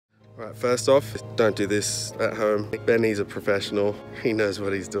Right, first off, don't do this at home. Benny's a professional. He knows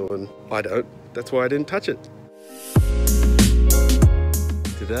what he's doing. I don't. That's why I didn't touch it.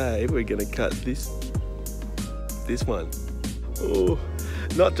 Today we're gonna cut this one. Oh,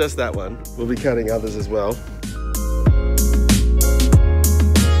 not just that one. We'll be cutting others as well.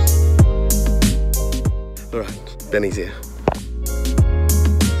 All right, Benny's here.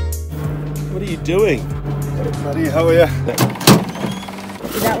 What are you doing? Hey buddy, how are you?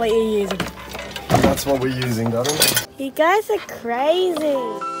 Is that what you're using? That's what we're using, darling. You guys are crazy.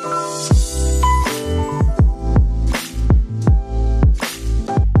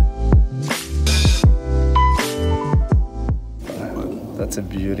 That's a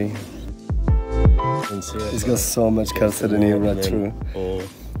beauty. It's got so much calcedony right through. Oh.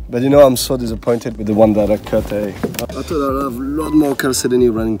 But you know, I'm so disappointed with the one that I cut. I thought I'd have a lot more calcedony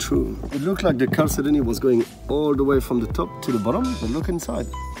running through. It looked like the calcedony was going all the way from the top to the bottom, but look inside.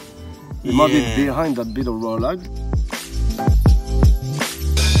 It might be behind that bit of raw lug.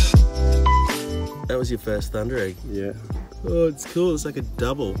 That was your first thunder egg? Yeah. Oh, it's cool. It's like a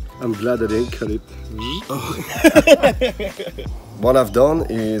double. I'm glad I didn't cut it. Oh. What I've done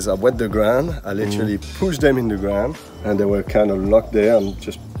is I wet the ground. I literally pushed them in the ground and they were kind of locked there and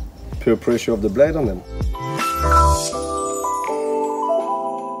just pure pressure of the blade on them.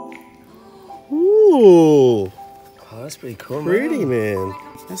 Ooh. Oh, that's pretty cool, Pretty, man.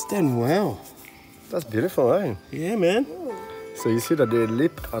 That's done well. That's beautiful, eh? Yeah, man. So you see that the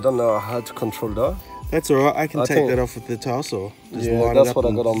lip, I don't know how to control that. That's all right. I can take that off with the towel saw. Just yeah, line that's it up what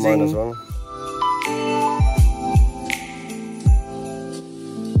I got on mine as well.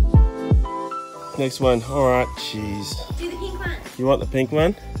 Next one. All right, jeez. Do the pink one. You want the pink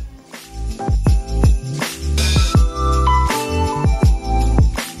one?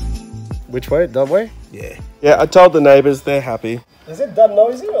 Which way? That way? Yeah. Yeah, I told the neighbours. They're happy. Is it that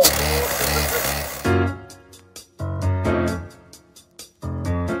noisy or? Look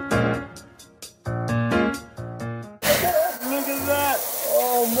at that.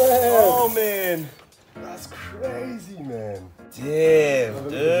 Oh man. Oh, man. That's crazy, man. Damn,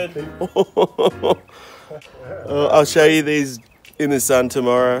 dude. I'll show you these in the sun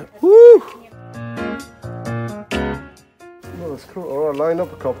tomorrow. Woo! Oh, that's cool. All right, line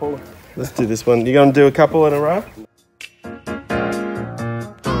up a couple. Let's do this one. You gonna do a couple in a row?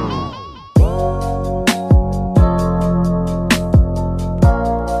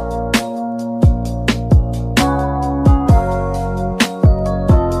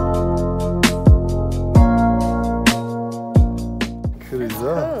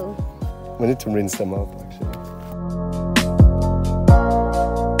 Cool. We need to rinse them up, actually.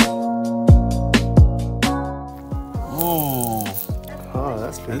 Oh,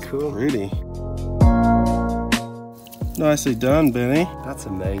 That's pretty cool. pretty. Nicely done, Benny. That's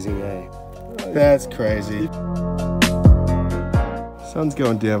amazing, eh? That's crazy. Sun's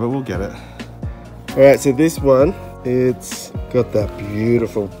going down, but we'll get it. All right, so this one, it's got that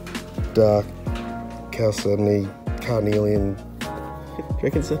beautiful dark chalcedony carnelian. Do you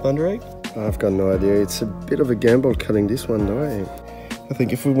reckon it's a thunder egg? I've got no idea. It's a bit of a gamble cutting this one, though, eh? I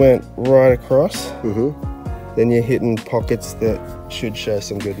think if we went right across, Mm-hmm. then you're hitting pockets that should show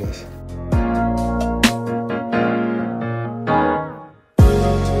some goodness.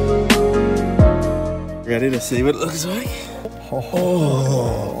 Ready to see what it looks like?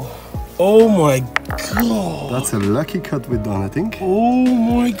 Oh my God. That's a lucky cut we've done, I think. Oh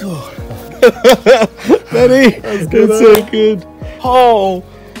my God. Benny, that's so good. Holy.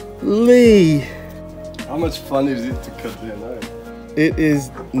 How much fun is it to cut there now? It is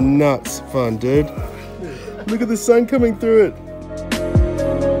nuts fun, dude. Look at the sun coming through it.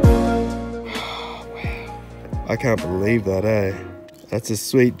 Oh, wow. I can't believe that, eh? That's a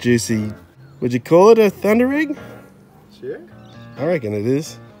sweet, juicy, would you call it a thunder egg? Sure. I reckon it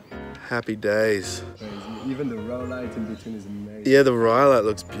is. Happy days. Even the raw light in between is amazing. Yeah, the rhyolite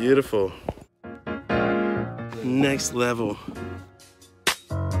looks beautiful. Next level.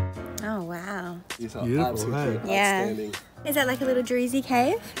 Oh, wow. These are Beautiful, absolutely hey? Yeah. outstanding. Is that like a little druzy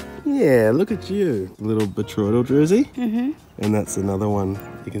cave? Yeah, look at you. Little betroidal druzy. Mm-hmm. And that's another one.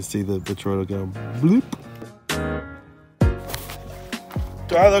 You can see the betroidal going bloop.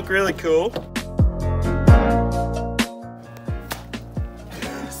 Do I look really cool?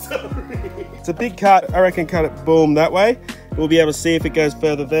 Sorry. It's a big cut. I reckon cut it boom that way. We'll be able to see if it goes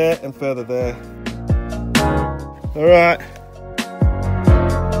further there and further there. All right.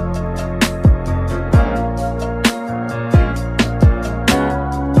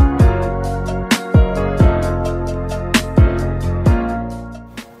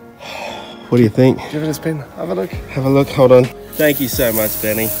 What do you think? Give it a spin. Have a look. Have a look. Hold on. Thank you so much,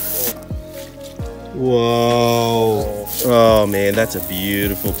 Benny. Whoa. Oh man, that's a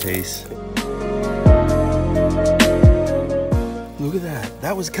beautiful piece. Look at that.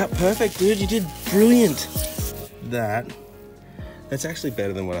 That was cut perfect, dude. You did brilliant. That's actually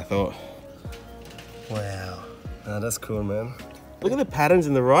better than what I thought. Wow. That's cool, man. Look at the patterns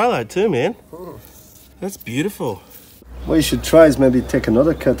in the rhyolite too, man. That's beautiful. What you should try is maybe take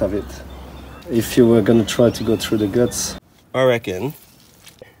another cut of it. If you were gonna try to go through the guts. I reckon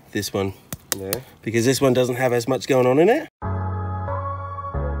this one. Yeah. Because this one doesn't have as much going on in it.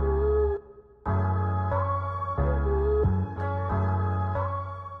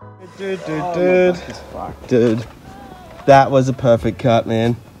 Dude, that was a perfect cut,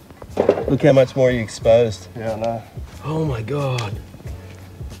 man. Look how much more you exposed. Yeah, I know. Oh my God.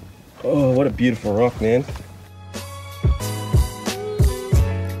 Oh, what a beautiful rock, man.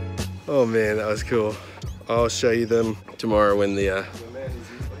 Oh man, that was cool. I'll show you them tomorrow when the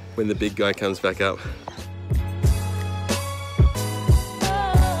big guy comes back up.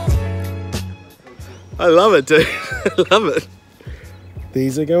 I love it, dude. I love it.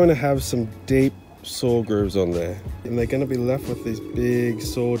 These are going to have some deep saw grooves on there, and they're going to be left with this big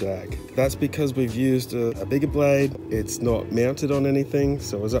saw dag. That's because we've used a bigger blade. It's not mounted on anything,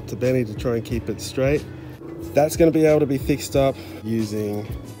 so it was up to Benny to try and keep it straight. That's going to be able to be fixed up using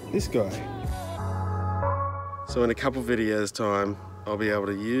this guy. So in a couple videos time, I'll be able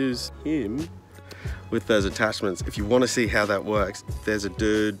to use him with those attachments. If you want to see how that works, there's a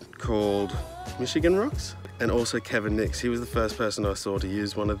dude called Michigan Rocks and also Kevin Nix. He was the first person I saw to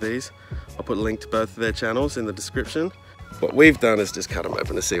use one of these. I'll put a link to both of their channels in the description. What we've done is just cut them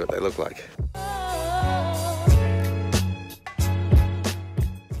open to see what they look like.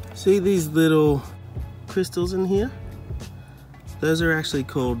 See these little crystals in here? Those are actually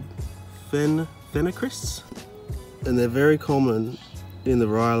called phenocrysts, and they're very common in the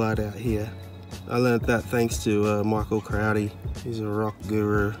rhyolite out here. I learned that thanks to Michael Karud. He's a rock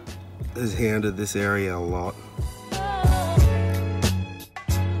guru, has hounded this area a lot.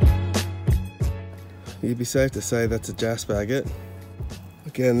 You'd be safe to say that's a jasper agate.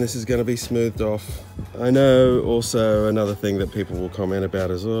 Again, this is going to be smoothed off. I know also another thing that people will comment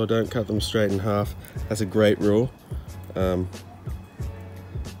about is, oh, don't cut them straight in half. That's a great rule.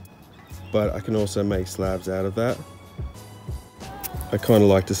 But I can also make slabs out of that. I kind of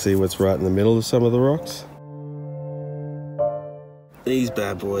like to see what's right in the middle of some of the rocks. These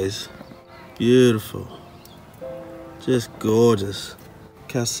bad boys, beautiful, just gorgeous.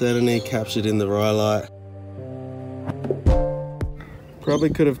 Chalcedony captured in the rhyolite. Probably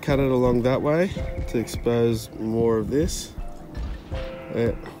could have cut it along that way to expose more of this.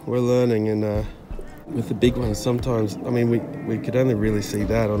 Yeah, we're learning, and with the big ones sometimes, I mean, we could only really see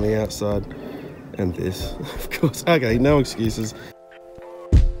that on the outside, and this, of course. Okay, no excuses.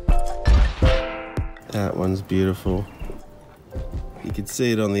 That one's beautiful. You can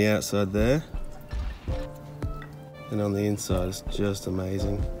see it on the outside there, and on the inside it's just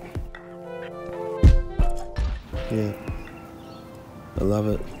amazing. Yeah, I love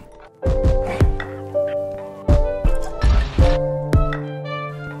it.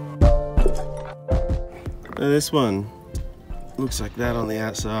 Now this one looks like that on the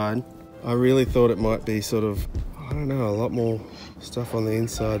outside. I really thought it might be sort of, I don't know, a lot more stuff on the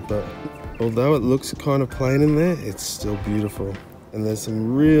inside, but although it looks kind of plain in there, it's still beautiful. And there's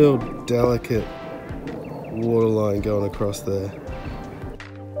some real delicate waterline going across there.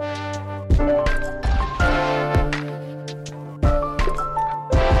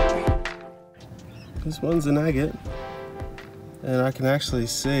 This one's an agate, and I can actually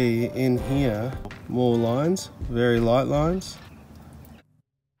see in here more lines, very light lines.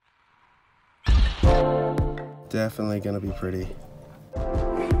 Definitely going to be pretty.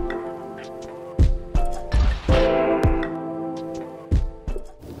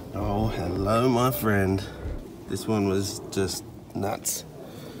 Oh, hello, my friend. This one was just nuts.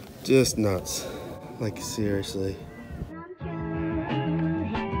 Just nuts. Like, seriously.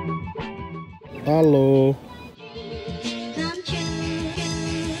 Hello.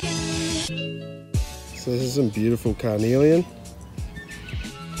 So this is some beautiful carnelian.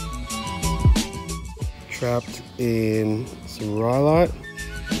 Trapped in some rhyolite.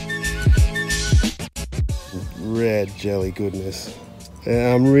 Red jelly goodness.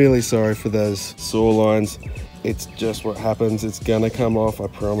 And I'm really sorry for those saw lines. It's just what happens. It's gonna come off, I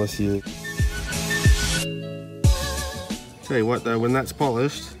promise you. Tell you what though, when that's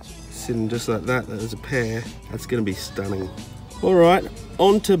polished, sitting just like that, there's a pair, that's gonna be stunning. All right,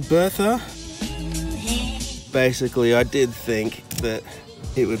 on to Bertha. Basically, I did think that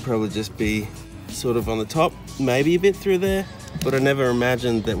it would probably just be sort of on the top, maybe a bit through there, but I never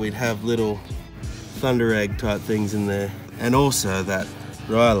imagined that we'd have little thunder egg type things in there. And also that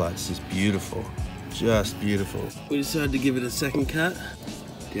rhyolite's just beautiful. Just beautiful. We decided to give it a second cut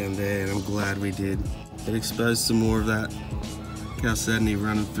down there, and I'm glad we did. It exposed some more of that chalcedony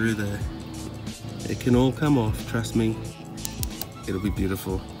running through there. It can all come off, trust me. It'll be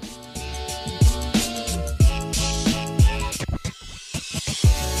beautiful.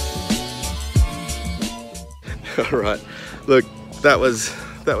 All right, look, that was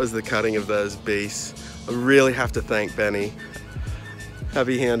the cutting of those beasts. I really have to thank Benny.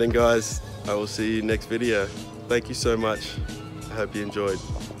 Happy hounding, guys. I will see you next video. Thank you so much. I hope you enjoyed.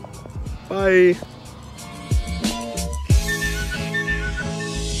 Bye.